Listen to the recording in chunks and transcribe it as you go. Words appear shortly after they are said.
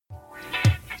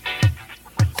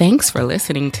Thanks for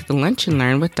listening to the Lunch and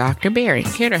Learn with Dr. Barry,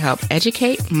 here to help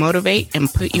educate, motivate, and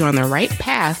put you on the right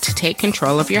path to take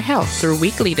control of your health through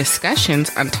weekly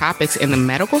discussions on topics in the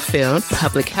medical field,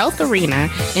 public health arena,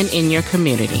 and in your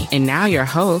community. And now your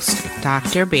host,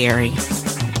 Dr. Barry.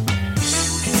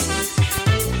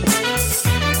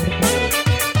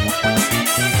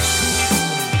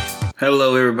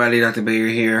 Hello, everybody. Dr.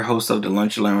 Barry here, host of the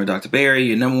Lunch and Learn with Dr. Barry,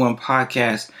 your number one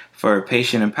podcast for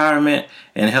patient empowerment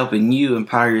and helping you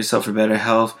empower yourself for better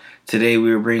health. Today,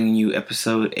 we're bringing you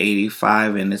episode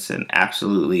 85, and it's an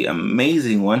absolutely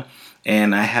amazing one.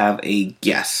 And I have a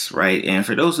guest, right? And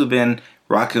for those who've been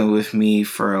rocking with me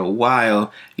for a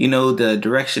while, you know the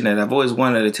direction that I've always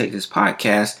wanted to take this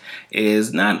podcast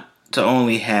is not to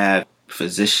only have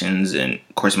physicians and,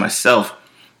 of course, myself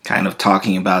kind of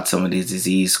talking about some of these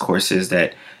disease courses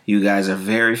that you guys are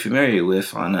very familiar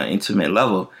with on an intimate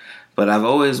level. But I've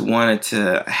always wanted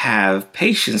to have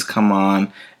patients come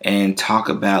on and talk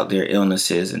about their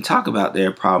illnesses and talk about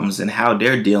their problems and how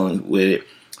they're dealing with it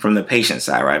from the patient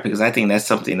side, right? Because I think that's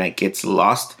something that gets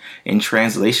lost in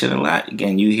translation a lot.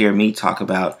 Again, you hear me talk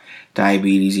about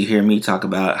diabetes, you hear me talk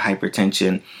about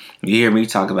hypertension, you hear me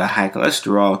talk about high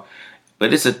cholesterol.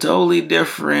 But it's a totally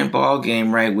different ball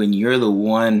game, right? When you're the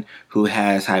one who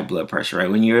has high blood pressure,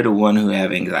 right? When you're the one who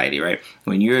have anxiety, right?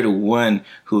 When you're the one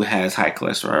who has high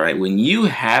cholesterol, right? When you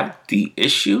have the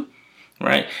issue,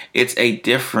 right? It's a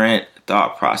different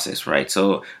thought process, right?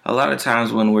 So a lot of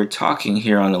times when we're talking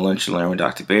here on the Lunch and Learn with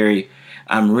Dr. Barry,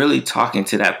 I'm really talking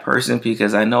to that person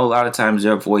because I know a lot of times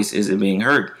their voice isn't being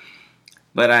heard.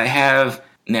 But I have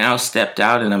now stepped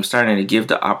out and I'm starting to give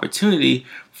the opportunity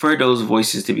for those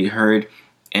voices to be heard.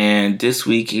 And this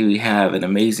week we have an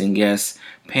amazing guest,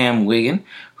 Pam Wiggin,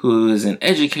 who is an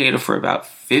educator for about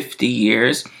 50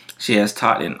 years. She has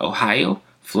taught in Ohio,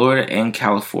 Florida, and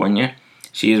California.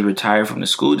 She is retired from the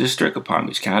school district of Palm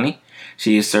Beach County.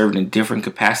 She has served in different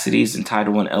capacities in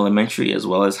Title I elementary as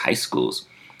well as high schools.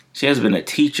 She has been a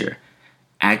teacher,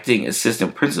 acting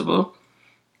assistant principal,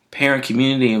 parent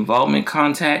community involvement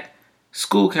contact,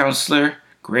 school counselor,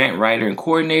 grant writer and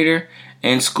coordinator,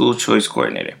 and school choice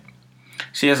coordinator.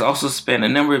 She has also spent a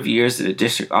number of years at the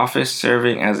district office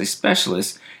serving as a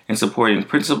specialist in supporting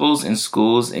principals in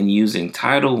schools and using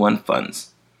Title I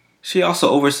funds. She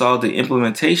also oversaw the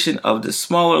implementation of the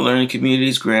Smaller Learning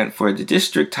Communities grant for the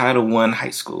district Title I high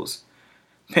schools.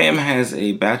 Pam has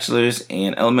a bachelor's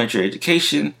in elementary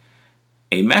education,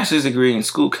 a master's degree in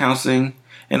school counseling,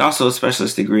 and also a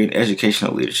specialist degree in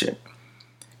educational leadership.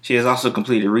 She has also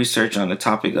completed research on the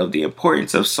topic of the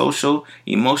importance of social,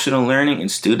 emotional learning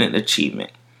and student achievement.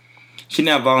 She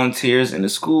now volunteers in the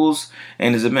schools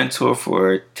and is a mentor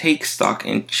for Take Stock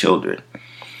in Children.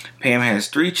 Pam has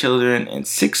 3 children and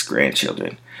 6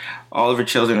 grandchildren. All of her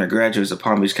children are graduates of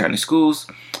Palm Beach County Schools.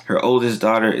 Her oldest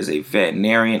daughter is a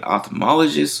veterinarian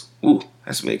ophthalmologist. Ooh,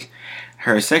 that's big.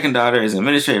 Her second daughter is an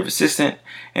administrative assistant,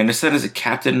 and her son is a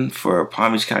captain for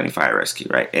Palm Beach County Fire Rescue,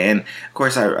 right? And of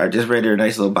course, I just read her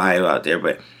nice little bio out there,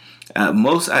 but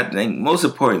most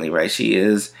importantly, right, she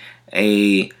is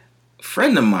a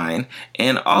friend of mine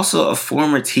and also a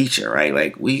former teacher, right?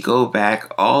 Like we go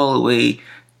back all the way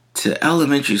to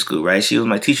elementary school, right? She was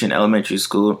my teacher in elementary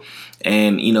school,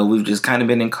 and we've just kind of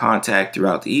been in contact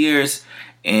throughout the years.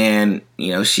 And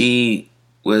she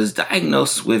was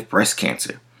diagnosed with breast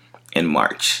cancer in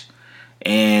March.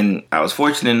 And I was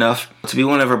fortunate enough to be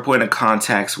one of her point of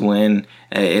contacts when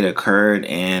it occurred.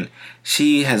 And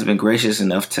she has been gracious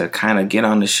enough to kind of get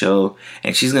on the show.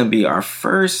 And she's going to be our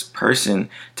first person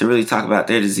to really talk about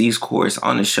their disease course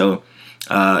on the show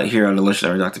here on the Lunch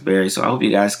and Learn with Dr. Barry. So I hope you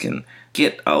guys can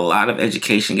get a lot of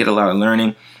education, get a lot of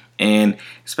learning. And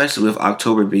especially with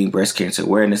October being Breast Cancer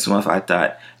Awareness Month, I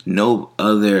thought no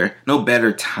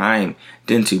better time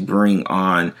than to bring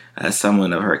on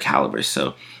someone of her caliber.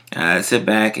 So sit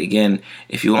back. Again,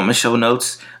 if you want my show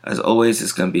notes, as always,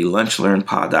 it's going to be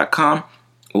lunchlearnpod.com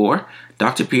or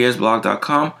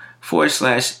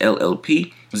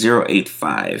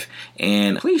drpiersblog.com/LLP085.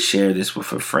 And please share this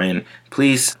with a friend.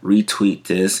 Please retweet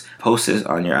this, post this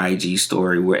on your IG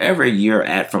story, wherever you're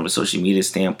at from a social media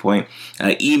standpoint.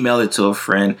 Email it to a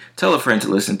friend. Tell a friend to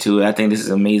listen to it. I think this is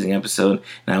an amazing episode,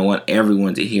 and I want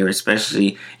everyone to hear,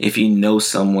 especially if you know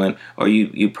someone or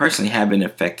you personally have been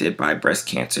affected by breast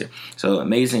cancer. So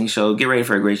amazing show. Get ready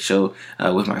for a great show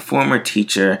with my former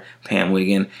teacher, Pam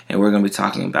Wiggin, and we're going to be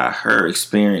talking about her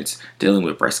experience dealing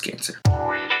with breast cancer.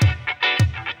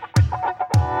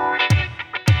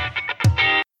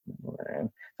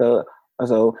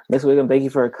 So Ms. Wiggin, thank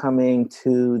you for coming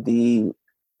to the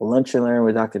Lunch and Learn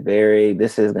with Dr. Barry.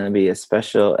 This is going to be a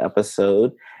special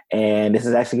episode, and this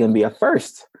is actually going to be a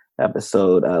first.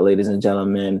 episode, ladies and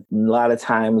gentlemen. A lot of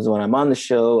times when I'm on the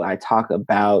show, I talk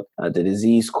about the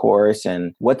disease course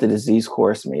and what the disease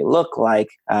course may look like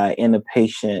in a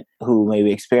patient who may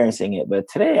be experiencing it. But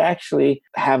today I actually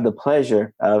have the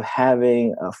pleasure of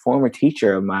having a former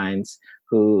teacher of mine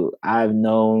who I've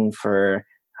known for,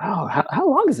 how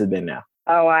long has it been now?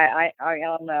 Oh, I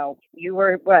don't know. You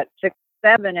were what, 6,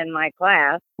 7 in my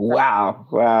class? Wow.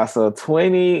 So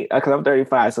 20, because I'm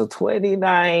 35, so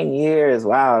 29 years.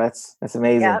 Wow, that's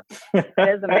amazing. Yeah, it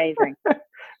is amazing.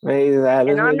 Amazing.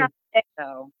 And I'm not sick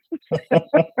though.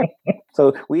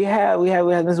 So we have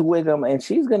Ms. Wiggum, and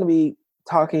she's going to be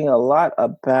talking a lot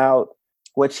about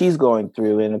what she's going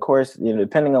through. And of course,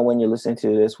 depending on when you're listening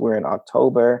to this, we're in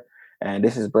October, and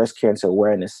this is Breast Cancer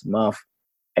Awareness Month.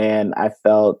 And I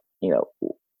felt,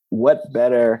 what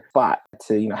better spot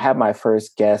to, have my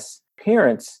first guest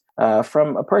appearance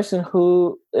from a person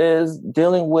who is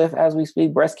dealing with, as we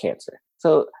speak, breast cancer.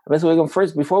 So, Ms. Wiggum,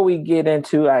 first, before we get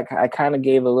into, I kind of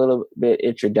gave a little bit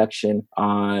introduction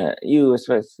on you,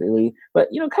 especially, but,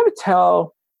 kind of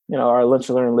tell, our Lunch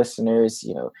and Learn listeners,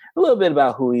 a little bit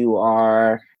about who you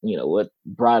are, what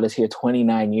brought us here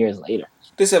 29 years later.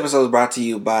 This episode is brought to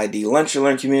you by the Lunch and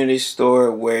Learn Community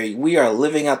Store, where we are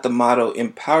living out the motto,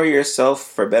 empower yourself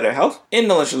for better health. In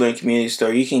the Lunch and Learn Community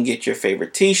Store, you can get your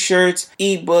favorite t-shirts,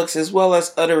 ebooks, as well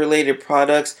as other related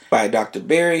products by Dr.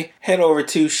 Barry. Head over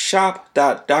to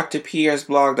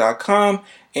shop.drpiersblog.com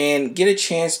and get a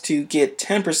chance to get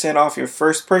 10% off your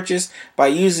first purchase by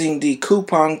using the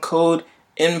coupon code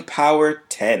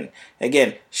Empower10.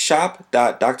 Again,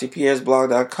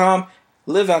 shop.drpiersblog.com.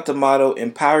 Live out the motto,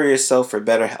 empower yourself for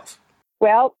better health.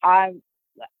 Well, I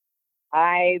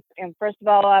am, first of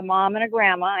all, a mom and a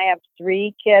grandma. I have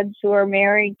 3 kids who are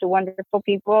married to wonderful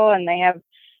people, and I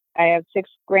have 6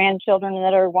 grandchildren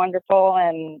that are wonderful.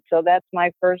 And so that's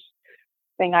my first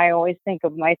thing I always think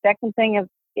of. My second thing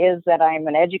is that I'm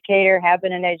an educator, have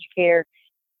been an educator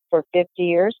for 50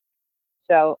 years.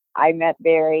 So I met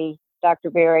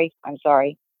Dr. Barry, I'm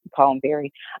sorry, call him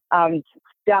Barry,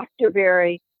 Dr.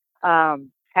 Barry,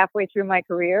 halfway through my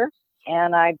career,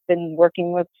 and I've been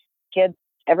working with kids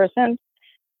ever since.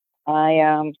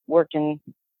 I worked in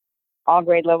all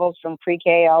grade levels from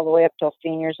pre-K all the way up till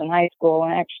seniors in high school,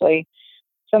 and actually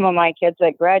some of my kids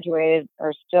that graduated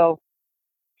are still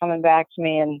coming back to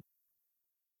me, and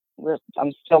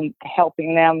I'm still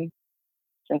helping them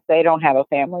since they don't have a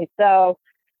family. So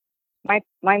my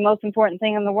most important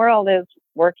thing in the world is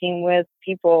working with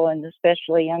people, and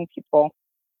especially young people.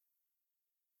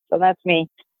 So that's me.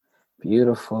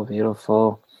 Beautiful,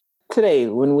 beautiful. Today,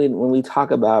 when we talk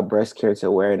about Breast Cancer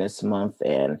Awareness Month,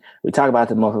 and we talk about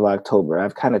the month of October,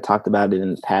 I've kind of talked about it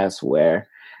in the past, where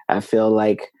I feel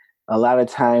like a lot of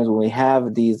times when we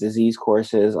have these disease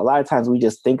courses, a lot of times we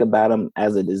just think about them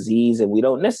as a disease, and we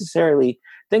don't necessarily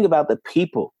think about the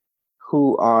people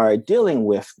who are dealing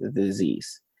with the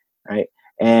disease, right?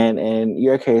 And in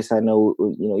your case, I know,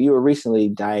 you were recently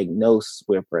diagnosed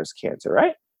with breast cancer,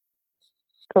 right?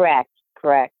 Correct.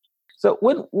 So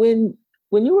when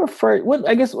you were first,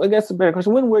 I guess a better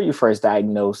question, when were you first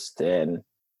diagnosed, and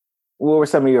what were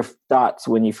some of your thoughts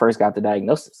when you first got the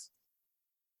diagnosis?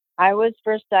 I was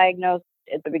first diagnosed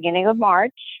at the beginning of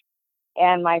March,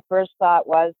 and my first thought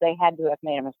was they had to have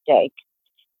made a mistake.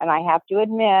 And I have to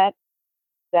admit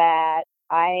that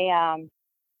I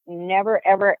never,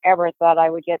 ever, ever thought I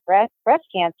would get breast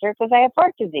cancer because I have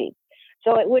heart disease.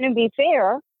 So it wouldn't be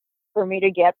fair for me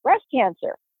to get breast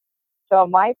cancer. So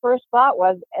my first thought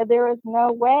was, there is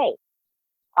no way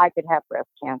I could have breast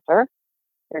cancer.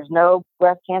 There's no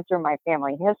breast cancer in my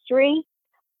family history.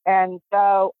 And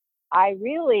so I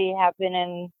really have been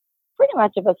in pretty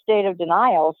much of a state of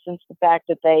denial since the fact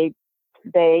that they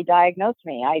diagnosed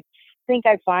me. I think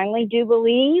I finally do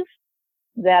believe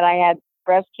that I had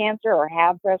breast cancer or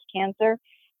have breast cancer,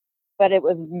 but it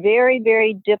was very,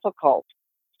 very difficult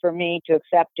for me to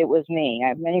accept it was me. I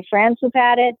have many friends who've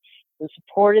had it, who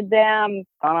supported them,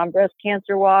 gone on breast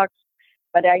cancer walks,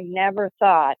 but I never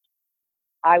thought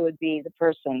I would be the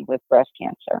person with breast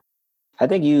cancer. I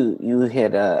think you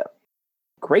hit a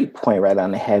great point right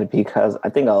on the head, because I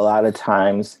think a lot of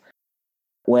times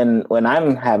when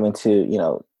I'm having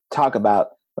to, talk about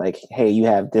like, hey, you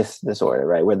have this disorder,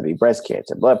 right? Whether it be breast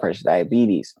cancer, blood pressure,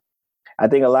 diabetes. I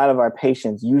think a lot of our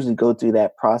patients usually go through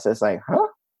that process like, huh?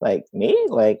 Like me?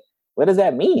 Like, what does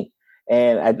that mean?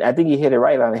 And I think you hit it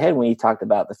right on the head when you talked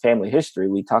about the family history.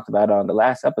 We talked about on the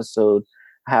last episode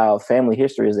how family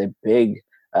history is a big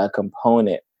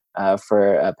component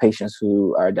for patients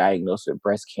who are diagnosed with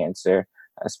breast cancer,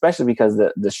 especially because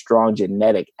the strong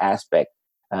genetic aspect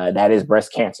that is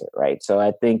breast cancer, right? So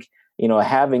I think,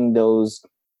 having those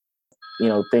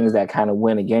things that kind of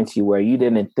went against you where you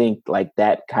didn't think like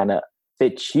that kind of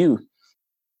fits you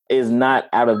is not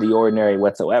out of the ordinary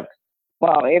whatsoever.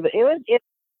 Well, it's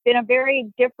been a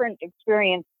very different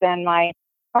experience than my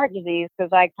heart disease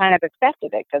because I kind of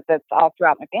accepted it because it's all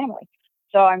throughout my family.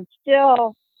 So I'm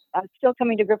still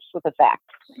coming to grips with the fact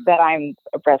that I'm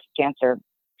a breast cancer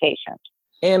patient.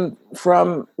 And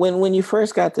from when you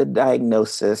first got the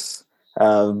diagnosis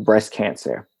of breast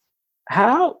cancer,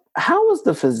 how was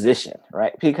the physician,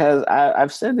 right? Because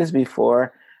I've said this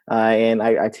before, and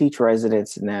I teach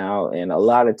residents now, and a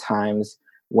lot of times,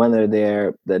 whether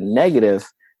they're the negative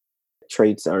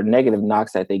traits or negative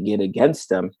knocks that they get against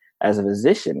them as a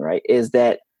physician, right, is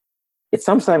that it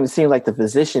sometimes seems like the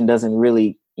physician doesn't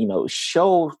really,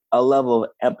 show a level of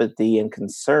empathy and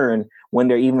concern when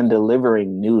they're even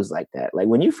delivering news like that. Like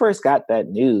when you first got that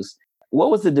news, what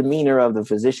was the demeanor of the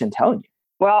physician telling you?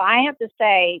 Well, I have to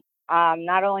say,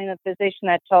 not only the physician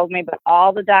that told me, but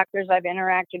all the doctors I've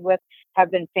interacted with have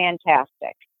been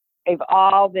fantastic. They've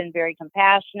all been very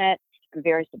compassionate and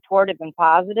very supportive and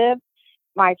positive.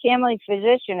 My family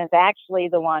physician is actually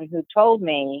the one who told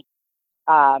me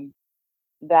that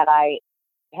I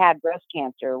had breast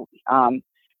cancer.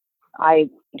 I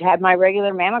had my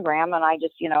regular mammogram and I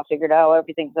just, figured, oh,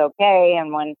 everything's okay.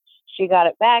 And when she got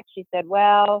it back, she said,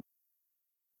 well,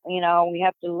 we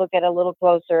have to look at it a little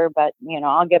closer, but,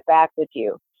 I'll get back with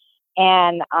you.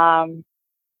 And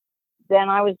then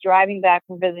I was driving back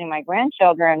from visiting my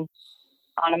grandchildren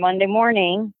on a Monday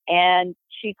morning, and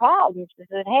she called and she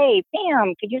said, hey,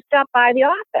 Pam, could you stop by the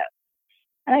office?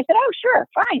 And I said, oh, sure,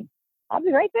 fine. I'll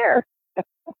be right there.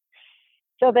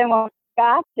 So then when I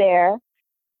got there,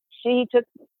 she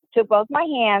took both my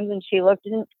hands and she looked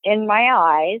in my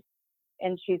eyes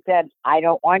and she said, I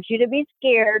don't want you to be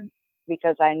scared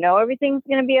because I know everything's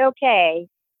going to be okay,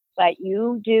 but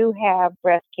you do have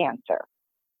breast cancer.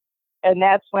 And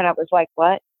that's when I was like,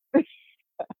 what?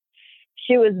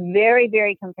 She was very,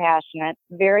 very compassionate,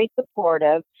 very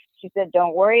supportive. She said,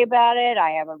 don't worry about it.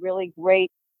 I have a really great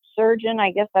surgeon.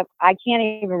 I guess I can't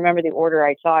even remember the order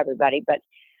I saw everybody, but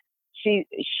she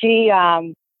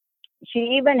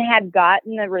even had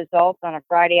gotten the results on a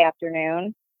Friday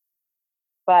afternoon,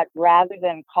 but rather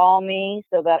than call me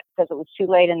because it was too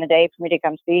late in the day for me to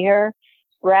come see her,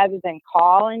 rather than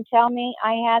call and tell me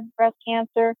I had breast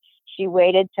cancer, she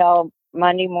waited till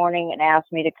Monday morning and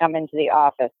asked me to come into the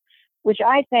office, which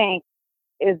I think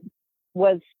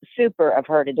was super of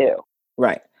her to do.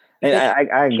 Right. And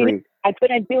I agree. I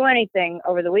couldn't do anything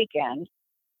over the weekend.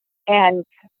 And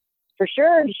for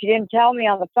sure, she didn't tell me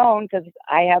on the phone because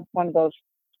I have one of those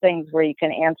things where you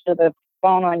can answer the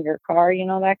phone on your car,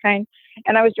 that kind.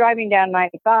 And I was driving down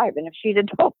 95. And if she'd have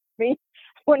told me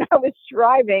when I was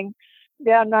driving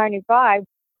down 95,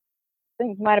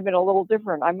 things might have been a little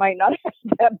different. I might not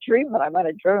have treatment. I might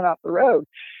have driven off the road.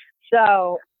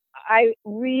 So I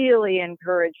really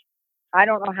encourage, I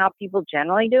don't know how people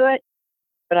generally do it,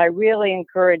 but I really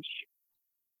encourage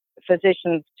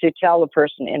physicians to tell the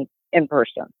person in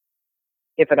person,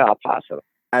 if at all possible.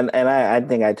 And I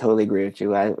think I totally agree with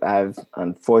you. I've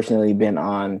unfortunately been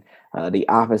on the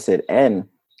opposite end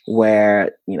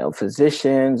where,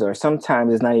 physicians, or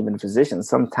sometimes it's not even physicians,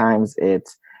 sometimes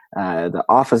it's the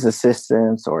office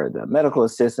assistants or the medical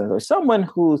assistants or someone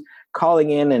who's calling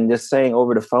in and just saying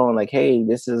over the phone, like, hey,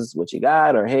 this is what you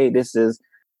got, or hey, this is,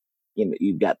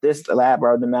 you've got this lab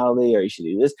abnormality, or you should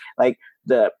do this. Like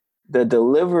the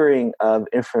delivering of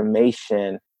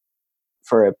information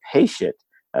for a patient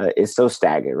is so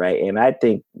staggered, right? And I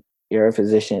think your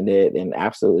physician did an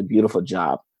absolutely beautiful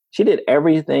job. She did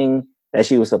everything that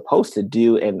she was supposed to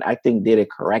do, and I think did it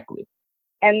correctly.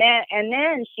 And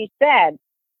then she said,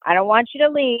 I don't want you to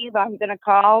leave. I'm going to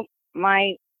call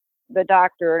the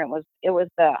doctor, and it was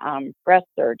the breast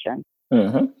surgeon.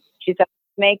 Mm-hmm. She said,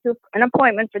 make an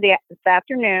appointment for this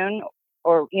afternoon,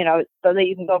 or so that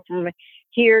you can go from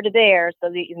here to there, so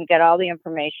that you can get all the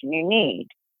information you need.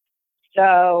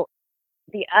 So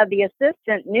the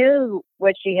assistant knew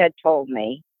what she had told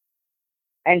me,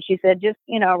 and she said, just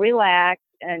relax.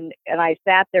 And I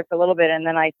sat there for a little bit, and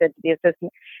then I said to the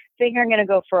assistant, I think I'm going to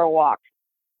go for a walk.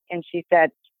 And she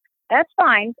said, that's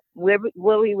fine.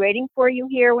 We'll be waiting for you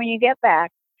here when you get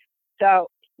back. So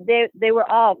they were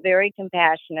all very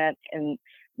compassionate, and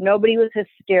nobody was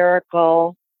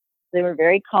hysterical. They were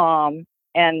very calm,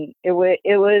 and it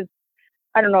was,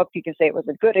 I don't know if you can say it was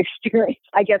a good experience.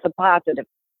 I guess a positive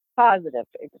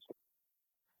experience.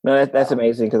 No, that's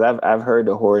amazing, because I've heard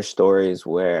the horror stories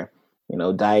where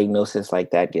diagnoses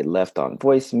like that get left on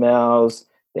voicemails.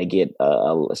 They get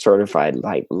a certified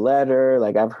letter.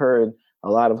 Like I've heard a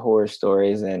lot of horror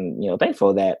stories, and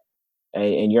thankful that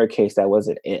in your case that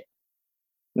wasn't it.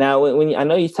 Now, I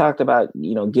know you talked about,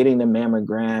 getting the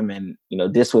mammogram and,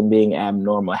 this one being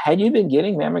abnormal. Had you been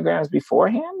getting mammograms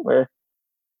beforehand or?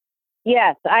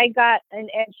 Yes, I got, and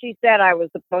she said I was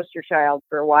the poster child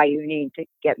for why you need to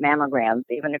get mammograms,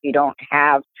 even if you don't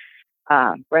have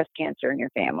breast cancer in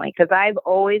your family. Because I've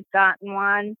always gotten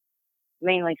one,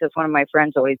 mainly because one of my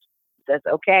friends always says,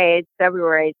 okay, it's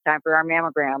February, it's time for our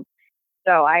mammogram.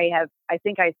 So I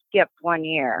think I skipped 1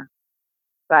 year,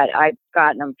 but I've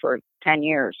gotten them for 10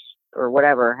 years or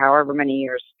whatever, however many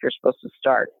years you're supposed to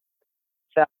start.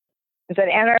 So,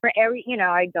 and I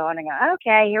go and I go,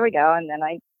 okay, here we go. And then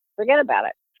I forget about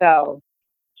it. So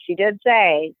she did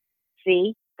say,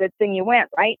 see, good thing you went,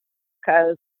 right?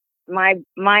 Because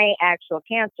my actual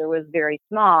cancer was very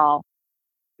small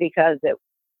because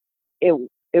it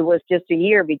was just a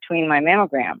year between my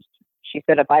mammograms. She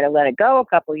said if I'd have let it go a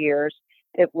couple years,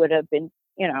 it would have been,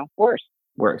 worse.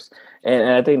 Worse. And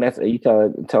I think that's a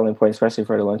telling point, especially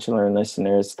for the Lunch and Learn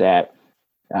listeners, that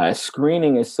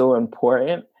screening is so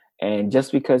important. And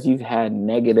just because you've had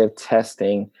negative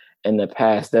testing in the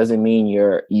past doesn't mean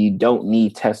you don't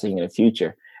need testing in the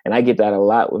future. And I get that a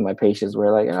lot with my patients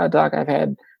where like, oh, doc, I've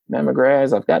had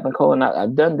mammograms, I've gotten colon,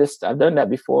 I've done this, I've done that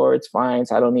before, it's fine,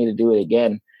 so I don't need to do it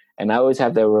again. And I always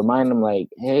have to remind them like,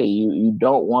 hey, you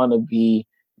don't want to be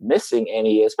missing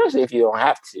any, especially if you don't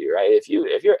have to, right? If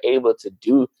you're able to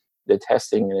do the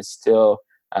testing and it's still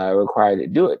required to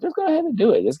do it, just go ahead and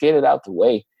do it. Just get it out the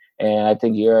way. And I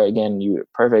think you're a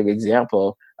perfect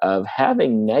example of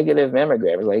having negative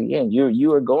mammograms. Like again,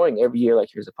 you are going every year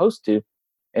like you're supposed to,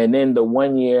 and then the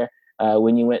 1 year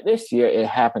when you went this year, it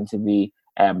happened to be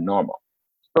abnormal.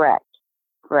 Correct.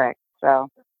 So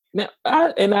now,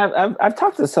 I've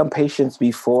talked to some patients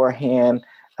beforehand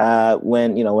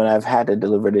when I've had to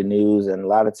deliver the news, and a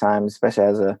lot of times, especially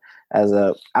as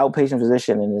a outpatient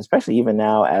physician, and especially even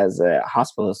now as a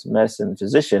hospitalist medicine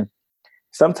physician,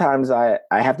 sometimes I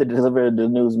have to deliver the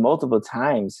news multiple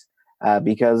times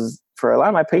because for a lot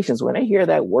of my patients, when they hear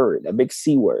that word, a big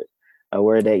C word, a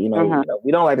word that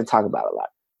we don't like to talk about a lot,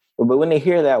 but when they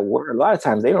hear that word, a lot of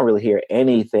times they don't really hear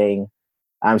anything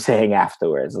I'm saying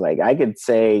afterwards. Like I could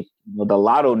say the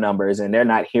lotto numbers, and they're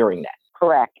not hearing that.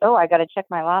 Correct. Oh, I got to check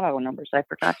my lotto numbers. I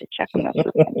forgot to check them.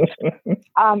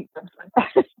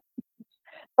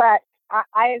 But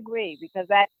I agree because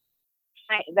that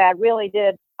really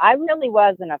did. I really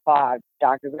was in a fog,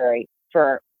 Dr. Berry,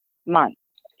 for months,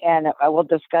 and I will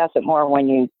discuss it more when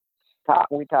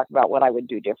we talk about what I would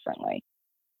do differently,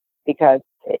 because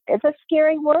it's a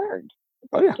scary word.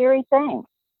 It's a scary thing.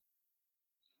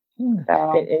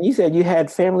 So, and you said you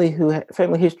had family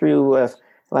history with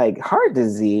like heart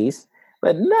disease,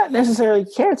 but not necessarily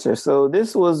cancer. So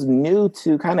this was new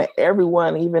to kind of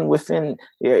everyone, even within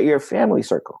your family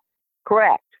circle.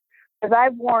 Correct. Because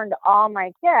I've warned all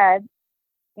my kids,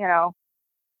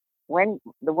 when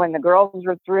the girls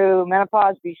are through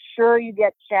menopause, be sure you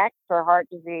get checked for heart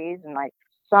disease. And my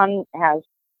son has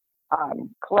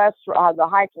cholesterol, the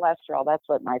high cholesterol. That's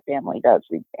what my family does.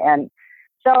 And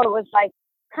so it was like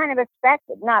kind of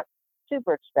expected, not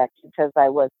super expected because I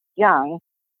was young.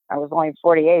 I was only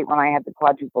 48 when I had the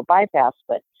quadruple bypass,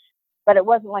 but it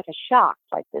wasn't like a shock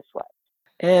like this was.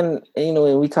 And,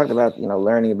 when we talked about,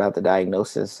 learning about the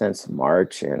diagnosis since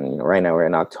March, and, right now we're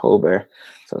in October,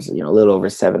 so it's, a little over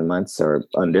 7 months or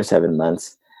under 7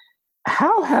 months.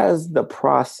 How has the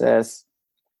process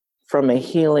from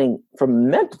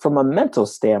from a mental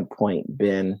standpoint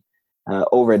been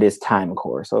over this time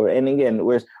course? So, and again,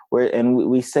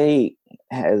 we say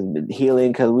has been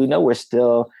healing because we know we're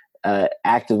still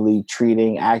actively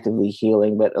treating, actively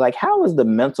healing, but like, how has the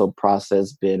mental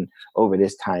process been over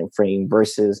this time frame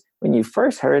versus when you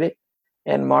first heard it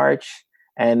in March,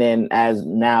 and then as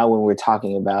now when we're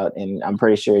talking about, and I'm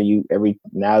pretty sure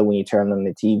now when you turn on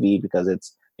the TV, because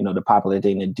it's the popular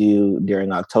thing to do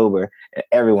during October,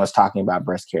 everyone's talking about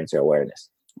breast cancer awareness.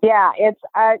 Yeah, it's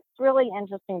really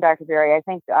interesting, Dr. Berry. I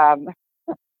think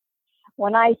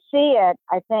when I see it,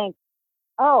 I think,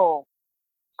 oh,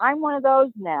 I'm one of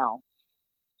those now.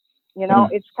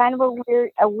 It's kind of a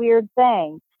weird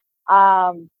thing.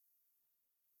 I'm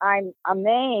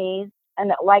amazed,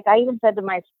 and like I even said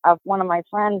to one of my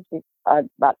friends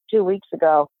about 2 weeks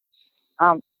ago.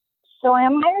 So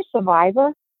am I a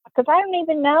survivor? Because I don't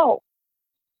even know.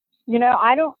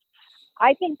 I don't.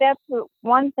 I think that's the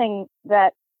one thing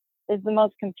that is the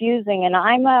most confusing. And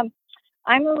I'm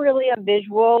really a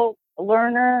visual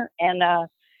learner, and I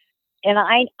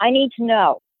need to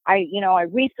know. I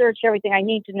research everything I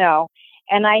need to know,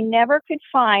 and I never could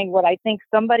find what I think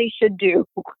somebody should do.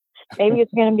 Maybe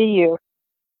it's going to be you.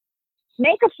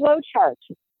 Make a flow chart.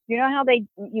 You know how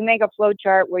you make a flow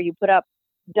chart where you put up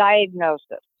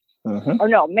diagnosis. Or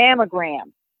no,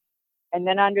 mammogram. And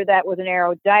then under that with an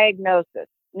arrow, diagnosis,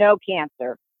 no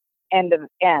cancer,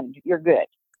 end. You're good.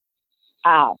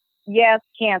 Yes,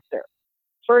 cancer.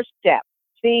 First step,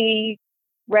 see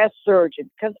breast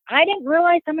surgeon. Because I didn't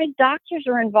realize how many doctors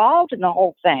are involved in the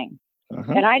whole thing.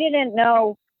 And I didn't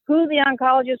know who the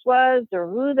oncologist was or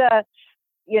who the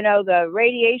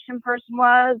radiation person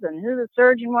was and who the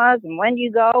surgeon was and when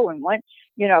you go and when,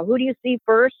 who do you see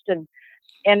first? And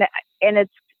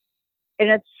it's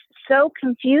so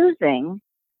confusing.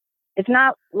 It's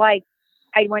not like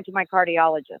I went to my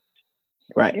cardiologist.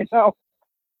 Right.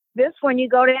 This one you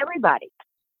go to everybody.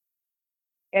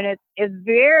 And it's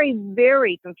very,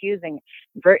 very confusing.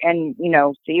 And,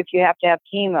 see if you have to have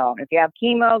chemo. If you have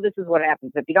chemo, this is what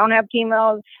happens. If you don't have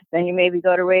chemo, then you maybe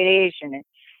go to radiation.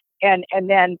 And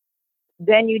then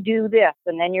you do this.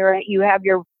 And then you have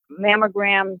your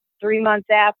mammogram 3 months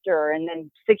after. And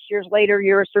then 6 years later,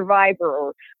 you're a survivor.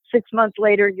 Or 6 months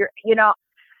later,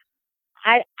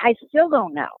 I still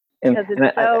don't know. Because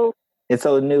it's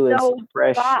so new and so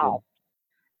fresh. Wow.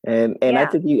 And I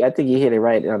think you hit it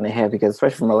right on the head, because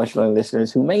especially for molecular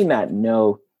listeners who may not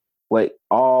know what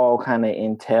all kind of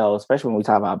entails, especially when we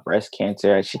talk about breast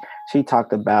cancer, she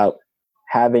talked about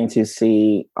having to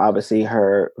see obviously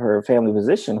her family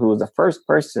physician, who was the first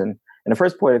person and the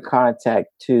first point of contact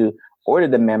to order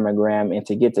the mammogram and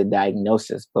to get the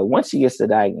diagnosis. But once she gets the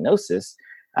diagnosis,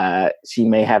 she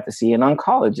may have to see an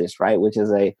oncologist, right, which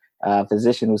is a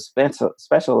physician who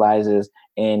specializes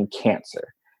in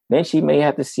cancer. Then she may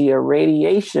have to see a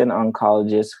radiation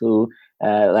oncologist who,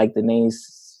 like the name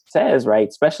says,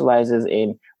 right, specializes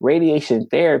in radiation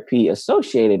therapy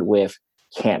associated with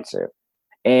cancer.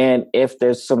 And if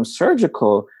there's some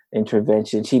surgical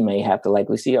intervention, she may have to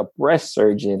likely see a breast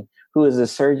surgeon, who is a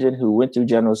surgeon who went through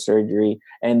general surgery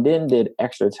and then did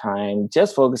extra time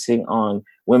just focusing on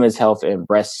women's health and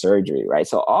breast surgery, right?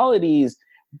 So all of these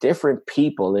different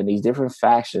people and these different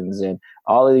factions and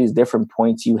all of these different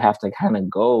points you have to kind of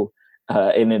go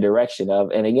in the direction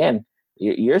of. And again,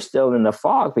 you're still in the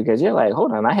fog because you're like,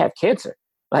 hold on, I have cancer.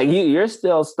 Like you're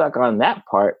still stuck on that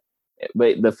part.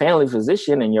 But the family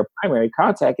physician and your primary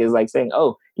contact is like saying,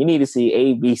 oh, you need to see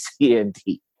A, B, C, and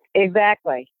D.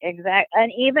 Exactly.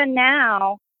 And even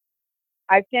now,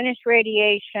 I finished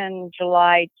radiation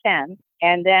July 10th,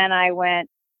 and then I went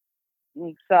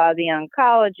and saw the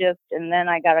oncologist, and then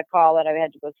I got a call that I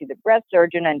had to go see the breast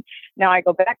surgeon, and now I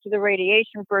go back to the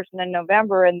radiation person in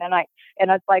November, and then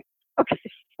it's like, okay,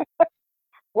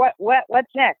 what's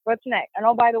next? And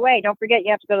oh, by the way, don't forget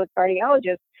you have to go to the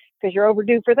cardiologist because you're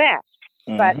overdue for that.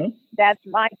 But that's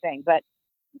my thing. But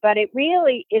it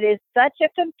is such a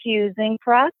confusing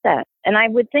process, and I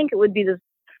would think it would be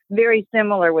very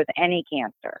similar with any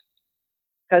cancer,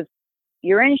 because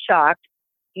you're in shock.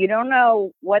 You don't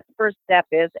know what the first step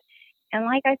is. And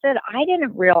like I said, I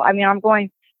didn't realize, I'm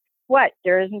going, what?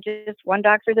 There isn't just one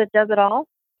doctor that does it all?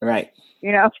 Right.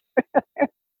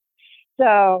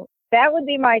 So that would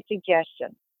be my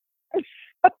suggestion.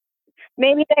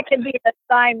 Maybe that could be an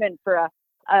assignment for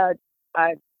a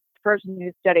person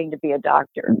who's studying to be a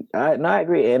doctor. No, I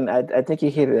agree. And I think you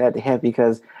hit it at the head,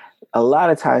 because a lot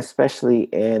of times, especially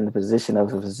in the position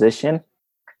of a physician,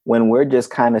 when we're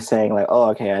just kind of saying like, oh,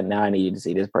 okay, now I need to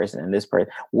see this person and this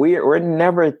person, we're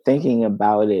never thinking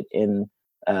about it in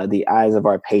the eyes of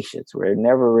our patients. We're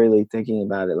never really thinking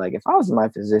about it like, if I was in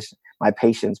my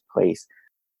patient's place,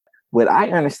 would I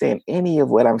understand any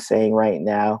of what I'm saying right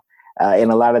now?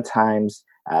 And a lot of times,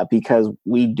 because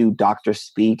we do doctor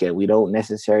speak and we don't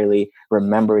necessarily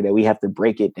remember that we have to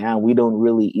break it down, we don't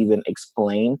really even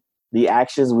explain the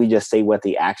actions. We just say what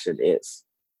the action is.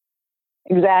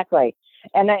 Exactly.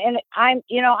 And I'm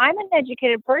an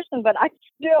educated person, but I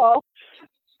still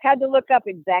had to look up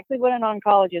exactly what an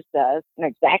oncologist does and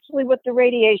exactly what the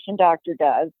radiation doctor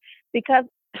does, because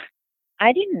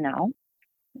I didn't know,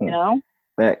 I'm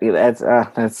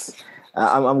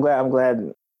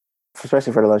glad,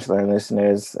 especially for the Lunch Learn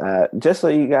listeners, just so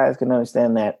you guys can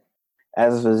understand that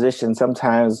as a physician,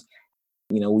 sometimes,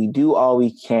 we do all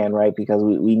we can, right? Because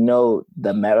we know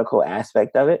the medical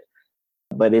aspect of it,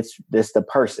 but it's the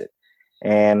person.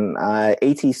 And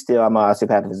AT still, I'm an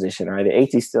osteopathic physician, right?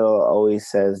 AT still always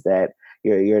says that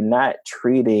you're not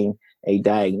treating a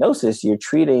diagnosis, you're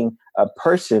treating a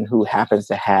person who happens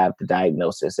to have the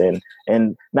diagnosis. And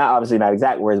not obviously not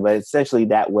exact words, but essentially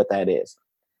what that is.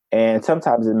 And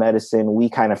sometimes in medicine, we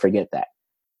kind of forget that.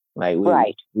 Like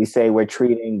we say we're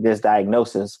treating this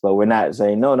diagnosis, but we're not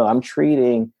saying, no, I'm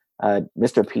treating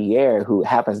Mr. Pierre, who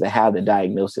happens to have the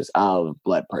diagnosis of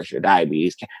blood pressure,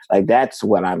 diabetes. Like that's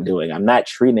what I'm doing. I'm not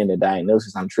treating the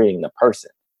diagnosis. I'm treating the person.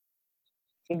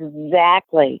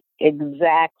 Exactly.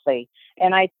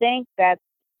 And I think that's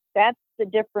the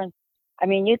difference. I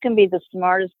mean, you can be the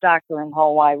smartest doctor in the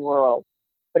whole wide world,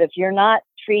 but if you're not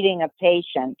treating a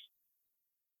patient,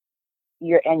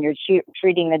 you're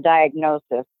treating the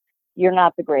diagnosis, you're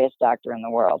not the greatest doctor in the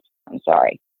world. I'm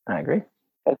sorry. I agree.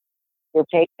 Because your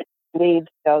patient leaves,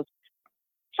 goes,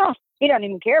 he don't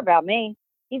even care about me.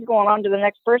 He's going on to the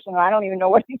next person. I don't even know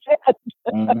what he said.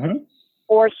 Mm-hmm.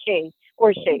 Or she.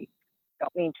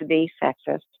 Don't mean to be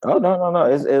sexist. Oh no!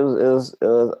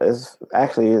 It's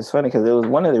actually, it's funny because it was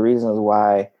one of the reasons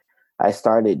why I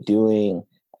started doing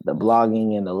the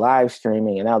blogging and the live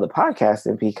streaming and now the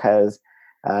podcasting, because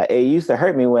it used to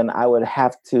hurt me when I would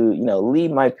have to,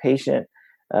 leave my patient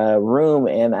room,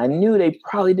 and I knew they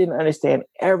probably didn't understand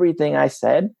everything I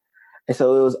said, and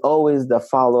so it was always the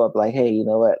follow up, like, hey, you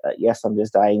know what? Yes, I'm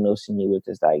just diagnosing you with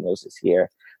this diagnosis here,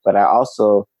 but I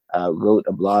also wrote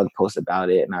a blog post about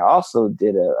it, and I also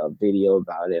did a video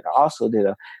about it. I also did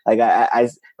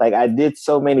I did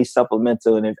so many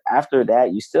supplemental. And if after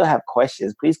that you still have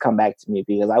questions, please come back to me,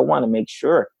 because I want to make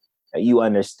sure that you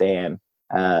understand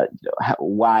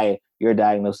why your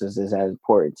diagnosis is as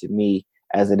important to me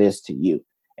as it is to you.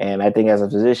 And I think as a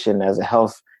physician, as a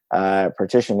health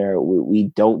practitioner, we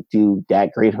don't do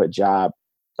that great of a job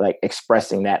like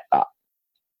expressing that thought.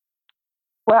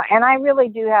 Well, and I really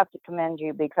do have to commend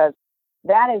you, because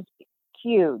that is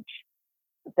huge,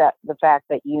 that the fact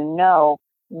that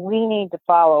we need to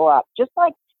follow up. Just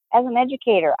like as an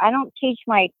educator, I don't teach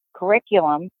my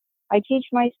curriculum, I teach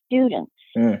my students.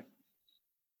 Mm.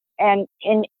 And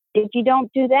if you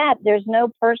don't do that, there's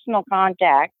no personal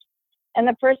contact, and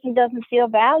the person doesn't feel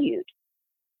valued.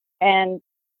 And,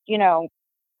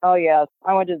 oh, yes,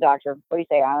 I went to the doctor. What do you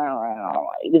say? I don't know.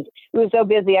 He was so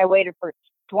busy, I waited for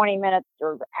 20 minutes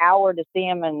or hour to see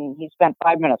him, and he spent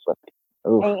 5 minutes with me.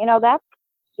 Oof. And that's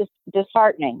just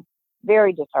disheartening,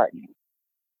 very disheartening.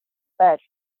 But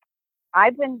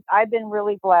I've been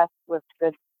really blessed with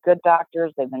good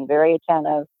doctors. They've been very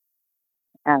attentive,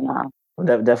 and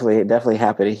definitely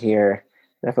happy to hear.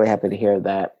 Definitely happy to hear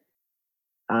that.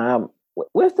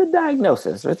 With the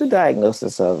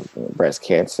diagnosis of breast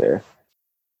cancer,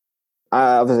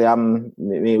 obviously,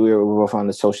 we were both on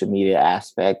the social media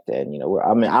aspect, and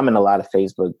I'm in a lot of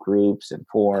Facebook groups and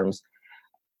forums.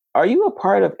 Are you a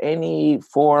part of any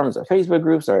forums or Facebook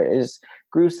groups, or is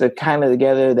groups that kind of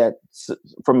together that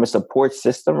from a support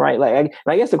system, right?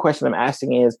 I guess the question I'm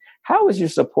asking is, how is your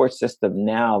support system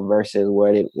now versus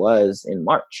what it was in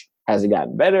March? Has it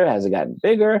gotten better? Has it gotten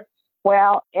bigger?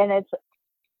 Well, and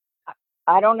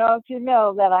I don't know if you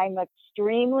know that I'm an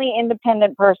extremely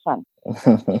independent person.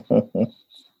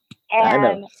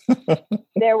 And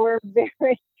there were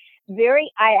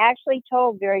I actually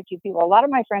told very few people. A lot of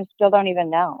my friends still don't even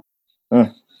know.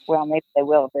 Well, maybe they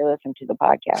will if they listen to the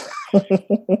podcast.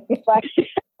 But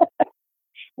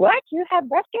what? You have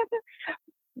breast cancer?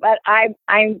 But I'm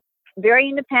very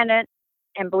independent,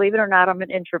 and believe it or not, I'm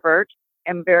an introvert.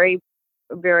 I'm very,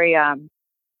 very I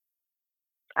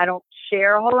don't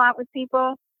share a whole lot with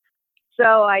people.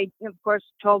 So I, of course,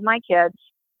 told my kids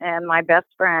and my best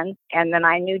friend, and then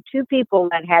I knew two people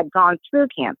that had gone through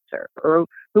cancer or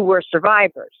who were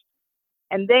survivors.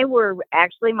 And they were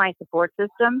actually my support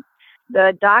system.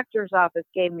 The doctor's office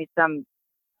gave me some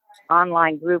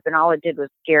online group, and all it did was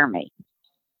scare me.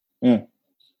 Mm.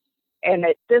 And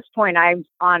at this point, I'm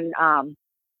on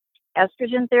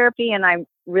estrogen therapy, and I'm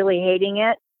really hating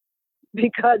it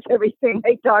because everything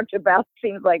they talked about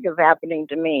seems like is happening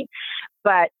to me.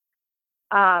 But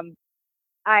I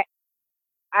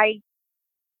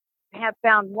have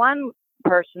found one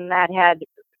person that had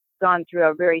gone through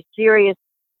a very serious,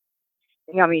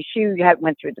 she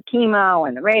went through the chemo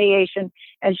and the radiation,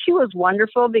 and she was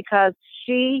wonderful because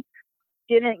she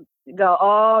didn't go,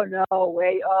 oh, no,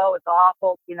 wait, oh, it's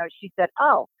awful. She said,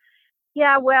 oh,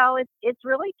 yeah, well, it's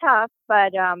really tough,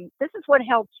 but this is what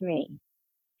helps me.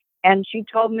 And she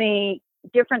told me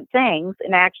different things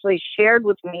and actually shared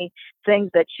with me things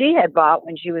that she had bought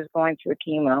when she was going through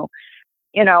chemo,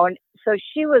 and so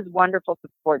she was wonderful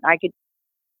support.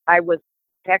 I was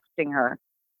texting her.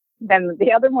 Then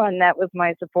the other one that was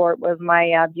my support was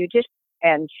my beautician,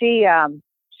 and she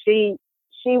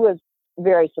was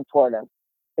very supportive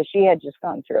because she had just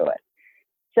gone through it.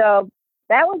 So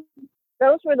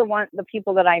those were the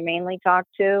people that I mainly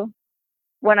talked to.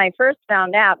 When I first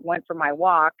found out, went for my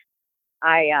walk,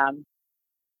 I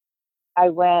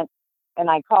went and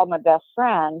I called my best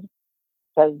friend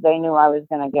because they knew I was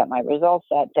going to get my results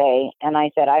that day. And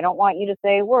I said, I don't want you to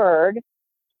say a word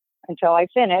until I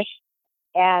finish.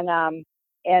 And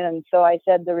so I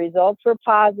said, the results were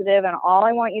positive, and all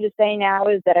I want you to say now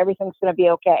is that everything's going to be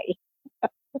okay.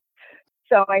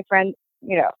 So my friend,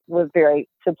 was very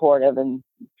supportive and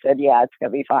said, yeah, it's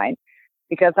going to be fine,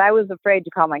 because I was afraid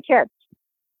to call my kids.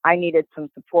 I needed some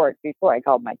support before I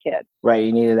called my kids. Right.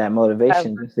 You needed that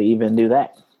motivation just to even do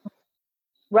that.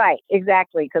 Right.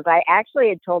 Exactly. Because I actually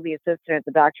had told the assistant at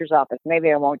the doctor's office,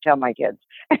 maybe I won't tell my kids.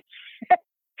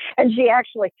 And she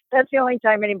actually, that's the only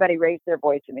time anybody raised their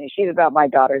voice to me. She's about my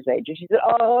daughter's age. And she said,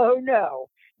 oh, no,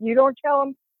 you don't tell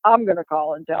them. I'm going to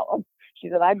call and tell them. She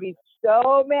said, I'd be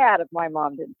so mad if my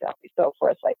mom didn't tell me. So, of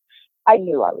course, I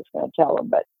knew I was going to tell them,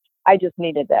 but I just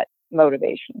needed that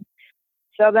motivation.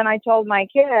 So then I told my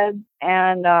kids,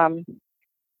 and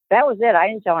that was it. I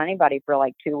didn't tell anybody for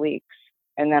like 2 weeks.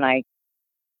 And then I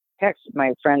texted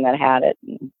my friend that had it.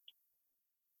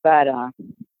 But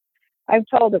I've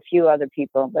told a few other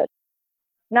people, but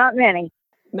not many.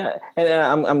 No, and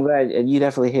I'm glad you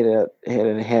definitely hit it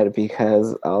ahead,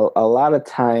 because a lot of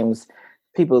times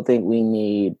people think we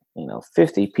need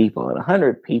 50 people and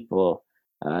 100 people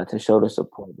to show the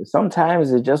support, but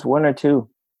sometimes it's just one or two.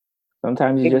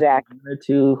 Sometimes it's Exactly. just one or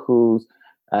two who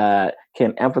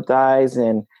can empathize,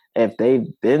 and if they've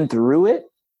been through it,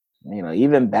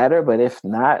 even better. But if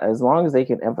not, as long as they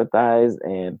can empathize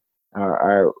and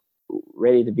are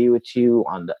ready to be with you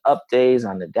on the up days,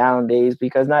 on the down days,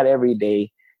 because not every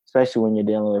day, especially when you're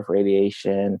dealing with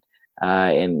radiation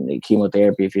and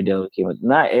chemotherapy, if you're dealing with chemo,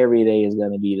 not every day is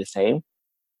going to be the same.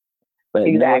 But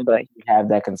knowing that you have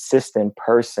that consistent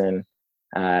person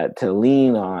to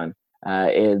lean on,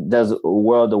 it does a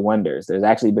world of wonders. There's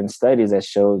actually been studies that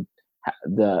showed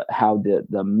how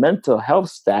the mental health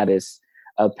status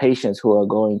of patients who are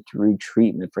going through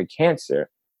treatment for cancer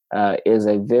is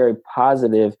a very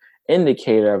positive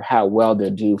indicator of how well they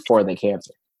do for the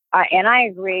cancer. And I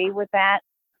agree with that.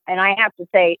 And I have to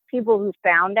say, people who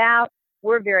found out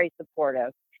were very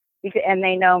supportive, and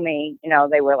they know me.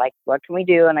 They were like, "What can we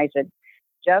do?" And I said,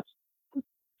 "Just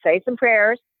say some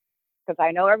prayers, because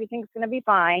I know everything's going to be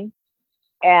fine."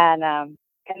 And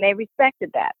they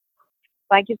respected that.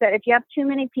 Like you said, if you have too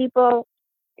many people,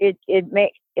 it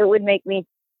would make me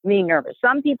nervous.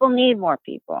 Some people need more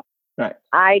people. Right.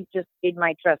 I just need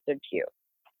my trusted few.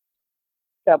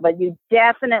 So, but you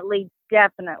definitely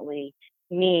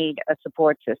need a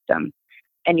support system,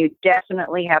 and you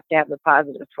definitely have to have the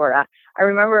positive support. I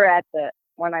remember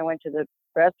when I went to the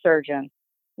breast surgeon,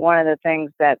 one of the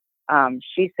things that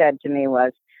she said to me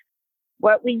was,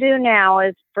 what we do now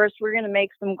is, first we're going to make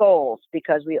some goals,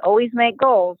 because we always make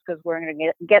goals because we're going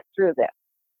to get through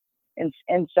this.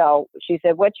 And so she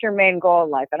said, what's your main goal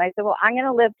in life? And I said, well, I'm going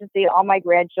to live to see all my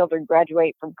grandchildren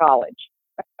graduate from college.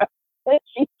 And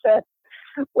she said,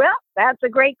 well, that's a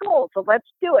great goal, so let's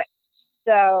do it.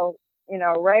 So,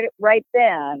 right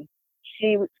then,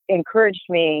 she encouraged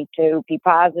me to be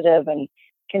positive and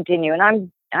continue.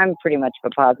 And I'm pretty much a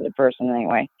positive person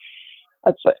anyway.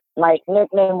 That's what my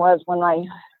nickname was when I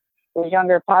was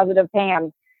younger, Positive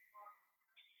Pam.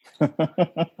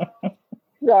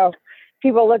 So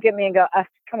people look at me and go,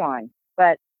 come on.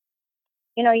 But,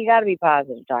 you got to be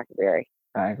positive, Dr. Berry.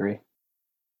 I agree.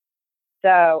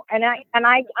 So, and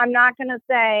I'm not going to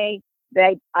say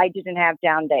that I didn't have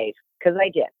down days, because I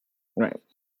did. Right.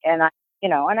 And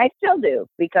and I still do,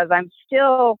 because I'm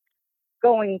still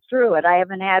going through it. I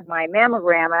haven't had my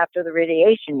mammogram after the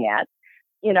radiation yet,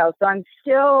 so I'm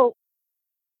still,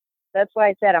 that's why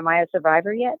I said, am I a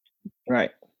survivor yet?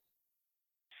 Right.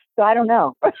 So I don't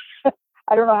know.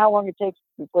 I don't know how long it takes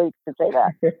before you can say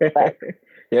that. But.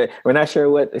 Yeah, we're not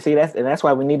sure that's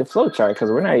why we need a flow chart, because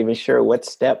we're not even sure what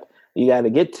step you got to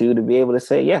get to be able to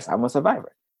say, yes, I'm a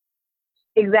survivor.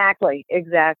 Exactly.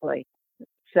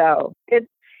 So it's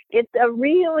a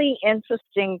really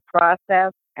interesting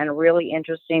process and a really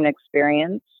interesting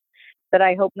experience that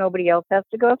I hope nobody else has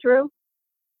to go through.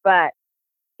 But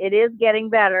it is getting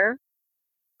better.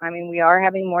 I mean, we are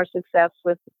having more success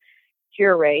with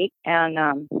cure rate, and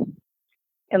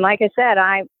like I said,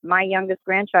 my youngest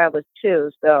grandchild is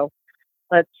 2, so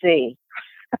let's see.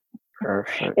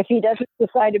 Perfect. If he doesn't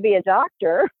decide to be a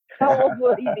doctor, how old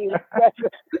will he be when he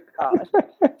graduates?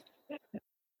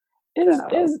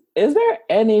 Is there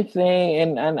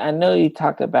anything, and I know you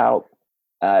talked about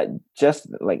just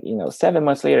 7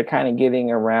 months later, kind of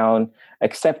getting around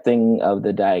accepting of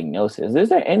the diagnosis. Is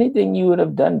there anything you would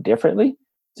have done differently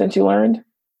since you learned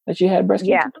that you had breast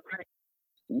cancer?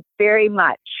 Yeah, very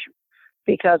much.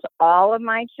 Because all of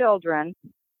my children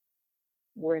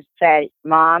said,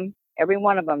 Mom, every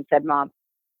one of them said, Mom,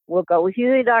 we'll go with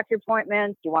you to the doctor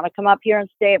appointments. You want to come up here and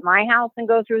stay at my house and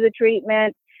go through the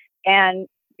treatment? And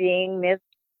being Miss,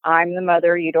 I'm the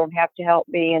mother, you don't have to help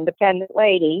me, independent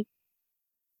lady,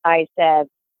 I said,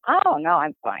 oh, no,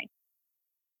 I'm fine.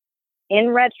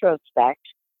 In retrospect,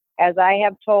 as I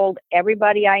have told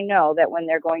everybody I know that when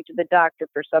they're going to the doctor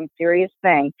for some serious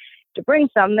thing, to bring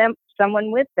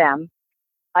someone with them,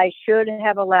 I should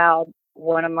have allowed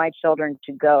one of my children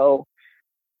to go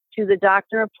to the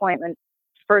doctor appointment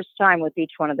first time with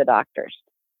each one of the doctors,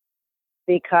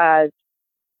 because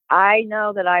I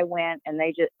know that I went and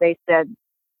they said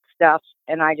stuff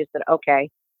and I just said, okay.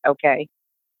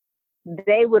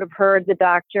 They would have heard the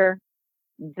doctor,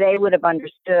 they would have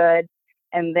understood,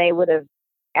 and they would have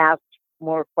asked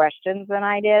more questions than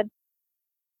I did.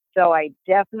 So I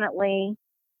definitely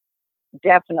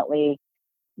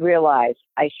realized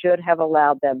I should have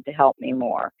allowed them to help me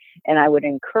more. And I would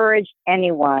encourage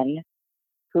anyone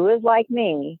who is like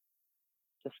me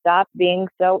to stop being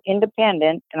so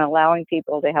independent and allowing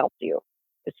people to help you,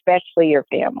 especially your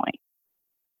family.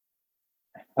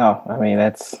 Oh, I mean,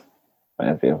 that's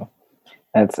beautiful.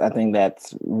 I think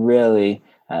that's really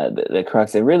the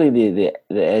crux. And really the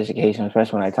education,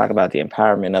 especially when I talk about the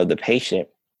empowerment of the patient.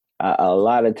 A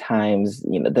lot of times,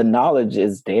 the knowledge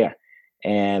is there,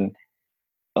 and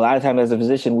a lot of times as a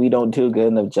physician, we don't do a good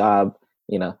enough job,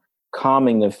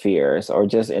 calming the fears or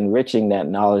just enriching that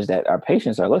knowledge that our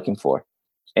patients are looking for.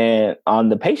 And on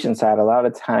the patient side, a lot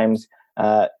of times,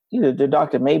 the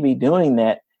doctor may be doing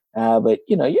that, but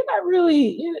you're not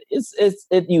really.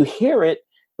 You hear it,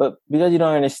 but because you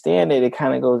don't understand it, it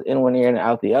kind of goes in one ear and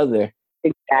out the other.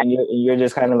 Exactly. And you're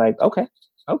just kind of like,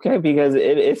 okay, because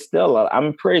it's still.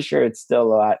 I'm pretty sure it's still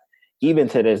a lot, even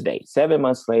to this day. 7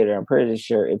 months later, I'm pretty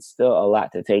sure it's still a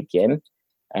lot to take in.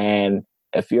 And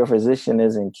if your physician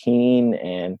isn't keen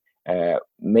and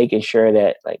making sure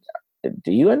that, like,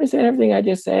 do you understand everything I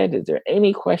just said? Is there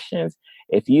any questions?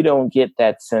 If you don't get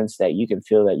that sense that you can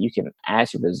feel that you can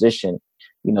ask your physician,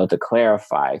 to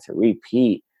clarify, to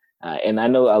repeat. And I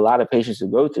know a lot of patients who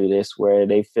go through this where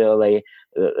they feel like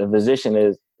the physician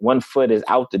is one foot is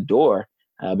out the door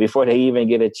before they even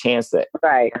get a chance to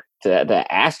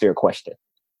ask their question.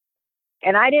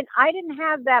 And I didn't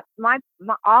have that.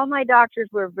 All my doctors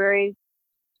were very.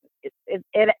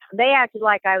 They acted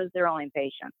like I was their only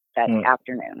patient that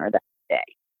afternoon or that day,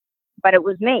 but it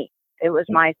was me. It was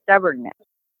my stubbornness,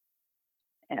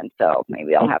 and so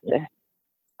maybe I'll have to.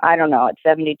 I don't know. At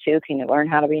 72, can you learn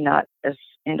how to be not as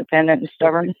independent and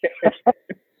stubborn?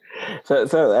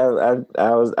 So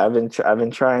I've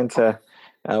been trying to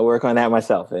work on that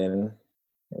myself, and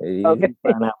okay.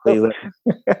 Please.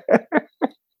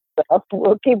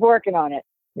 We'll keep working on it.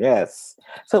 Yes.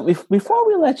 So before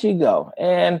we let you go,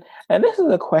 and this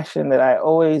is a question that I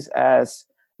always ask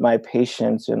my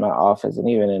patients in my office and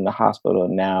even in the hospital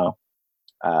now,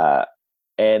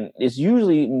 and it's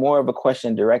usually more of a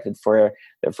question directed for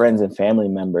their friends and family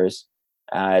members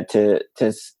to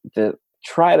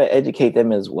try to educate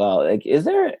them as well. Like, is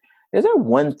there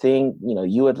one thing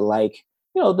you would like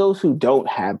those who don't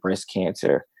have breast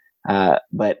cancer,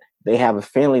 but they have a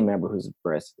family member who's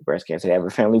breast cancer, they have a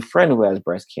family friend who has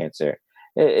breast cancer?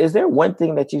 Is there one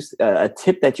thing that a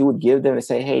tip that you would give them to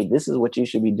say, hey, this is what you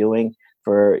should be doing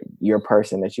for your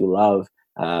person that you love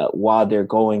while they're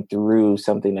going through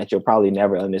something that you'll probably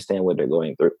never understand what they're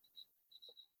going through?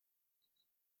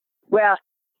 Well,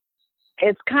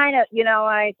 it's kind of,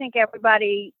 I think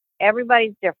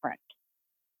everybody's different.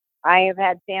 I have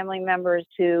had family members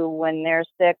who, when they're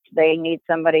sick, they need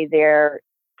somebody there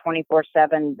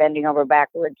 24/7, bending over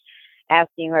backwards,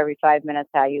 asking you every 5 minutes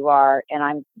how you are, and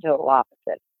I'm the total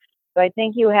opposite. So I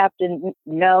think you have to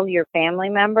know your family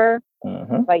member,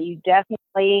 but you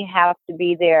definitely have to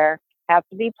be there, have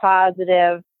to be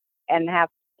positive, and have,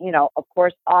 of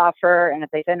course, offer. And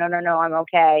if they say, no, I'm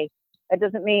okay, that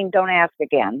doesn't mean don't ask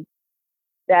again.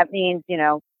 That means,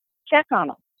 check on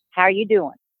them. How are you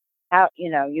doing? How,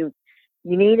 you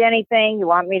need anything? You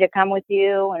want me to come with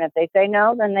you? And if they say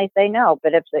no, then they say no.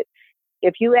 But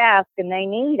if you ask and they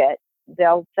need it,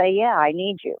 they'll say, yeah, I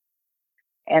need you.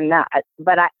 And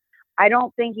but I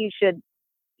don't think you should,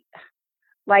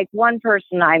 like one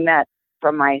person I met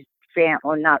from my family,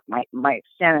 or not my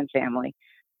extended family,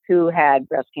 who had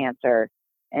breast cancer,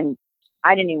 and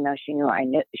I didn't even know she knew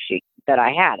that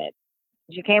I had it.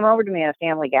 She came over to me at a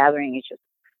family gathering, and she said,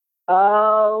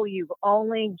 oh, you've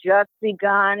only just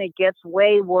begun. It gets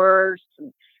way worse.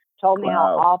 And told me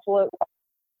how awful it was,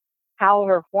 how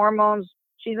her hormones,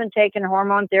 she's been taking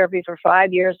hormone therapy for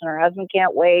 5 years, and her husband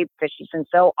can't wait because she's been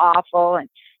so awful. And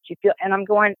and I'm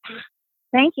going,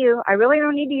 thank you. I really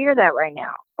don't need to hear that right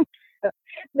now.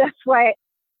 That's why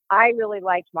I really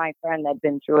liked my friend that'd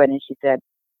been through it. And she said,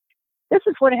 this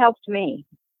is what helped me.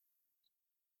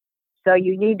 So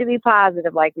you need to be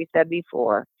positive, like we said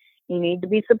before. You need to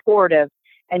be supportive,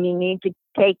 and you need to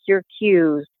take your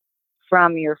cues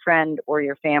from your friend or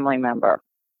your family member.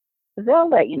 They'll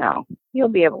let you know. You'll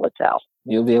be able to tell.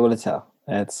 You'll be able to tell.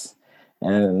 That's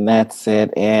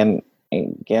it. And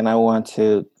again, I want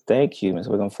to thank you, Ms.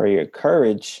 Wiggum, for your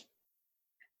courage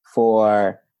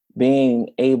for being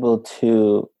able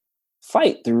to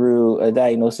fight through a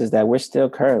diagnosis that we're still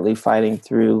currently fighting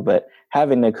through, but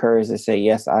having the courage to say,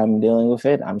 yes, I'm dealing with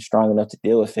it. I'm strong enough to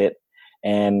deal with it.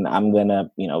 And I'm going to,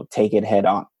 take it head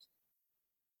on.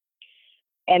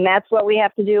 And that's what we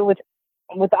have to do with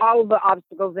all of the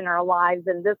obstacles in our lives.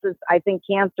 And this is, I think,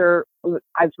 cancer,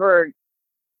 I've heard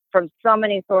from so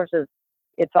many sources,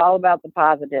 it's all about the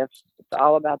positive. It's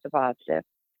all about the positive.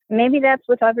 Maybe that's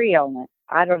with every illness.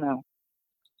 I don't know.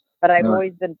 But I've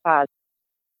always been positive.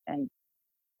 And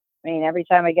I mean, every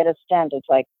time I get a stent, it's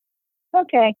like,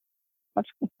 okay,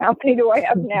 how many do I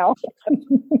have now?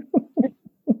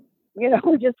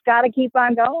 We just got to keep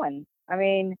on going. I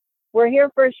mean, we're here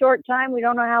for a short time. We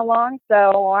don't know how long.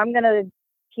 So I'm going to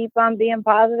keep on being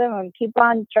positive and keep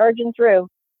on charging through.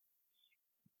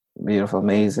 Beautiful.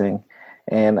 Amazing.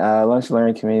 And Lunch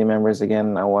Learning community members,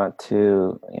 again, I want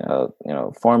to,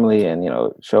 formally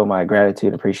and, show my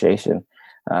gratitude and appreciation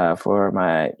for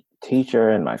my teacher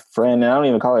and my friend. And I don't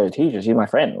even call her a teacher. She's my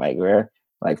friend. Like, we're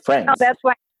like friends. Oh, that's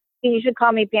why you should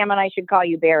call me Pam and I should call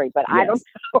you Barry, but yes. I don't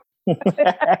know.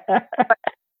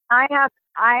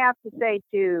 I have to say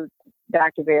to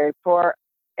Dr. Barry, for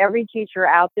every teacher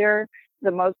out there,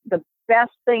 the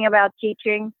best thing about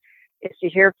teaching is to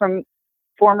hear from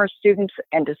former students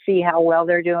and to see how well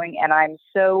they're doing. And I'm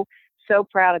so, so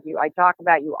proud of you. I talk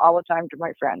about you all the time to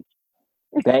my friends.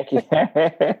 Thank you.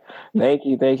 Thank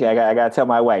you. I got to tell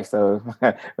my wife. So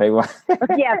maybe.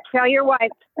 Yes, tell your wife.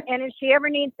 And if she ever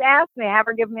needs to ask me, have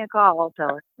her give me a call. I'll tell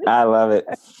her. I love it.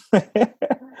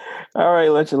 All right,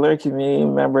 Lunch and Learn community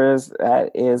members,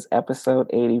 that is episode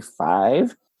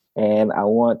 85. And I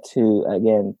want to,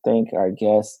 again, thank our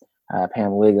guest,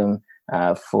 Pam Wiggum,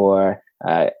 for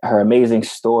her amazing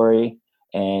story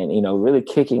and, really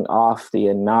kicking off the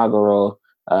inaugural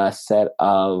set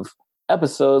of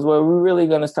episodes where we're really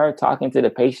going to start talking to the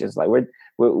patients. Like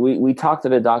we talk to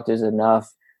the doctors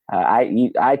enough.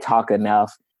 I talk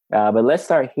enough, but let's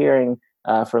start hearing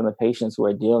from the patients who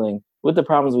are dealing with the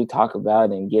problems we talk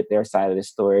about and get their side of the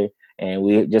story. And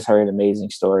we just heard an amazing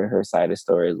story, her side of the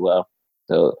story as well.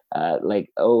 So like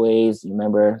always,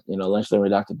 remember, Lunch Learn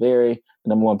with Dr. Barry,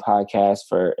 the #1 podcast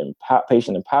for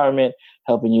patient empowerment,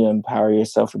 helping you empower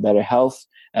yourself for better health.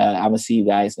 I'm going to see you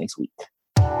guys next week.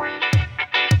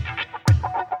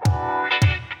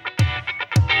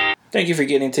 Thank you for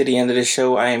getting to the end of the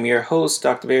show. I am your host,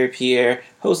 Dr. Barry Pierre,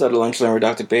 host of the Lunch Learn with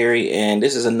Dr. Barry, and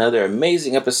this is another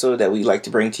amazing episode that we like to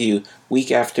bring to you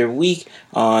week after week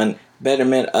on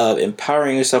betterment of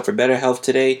empowering yourself for better health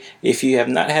today. If you have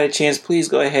not had a chance, please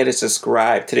go ahead and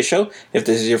subscribe to the show. If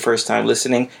this is your first time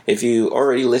listening, if you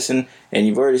already listen and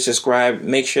you've already subscribed,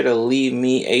 make sure to leave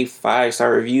me a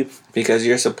 5-star review because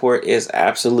your support is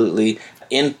absolutely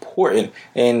important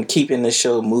in keeping the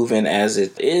show moving as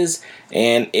it is.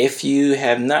 And if you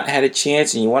have not had a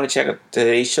chance and you want to check out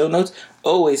today's show notes,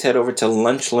 always head over to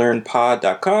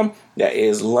lunchlearnpod.com. That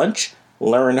is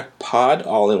lunchlearnpod,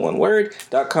 all in one word,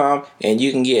 .com, and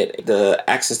you can get the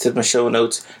access to my show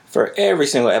notes for every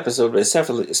single episode, but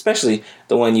especially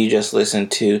the one you just listened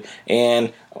to.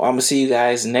 And I'm going to see you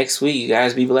guys next week. You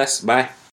guys be blessed. Bye.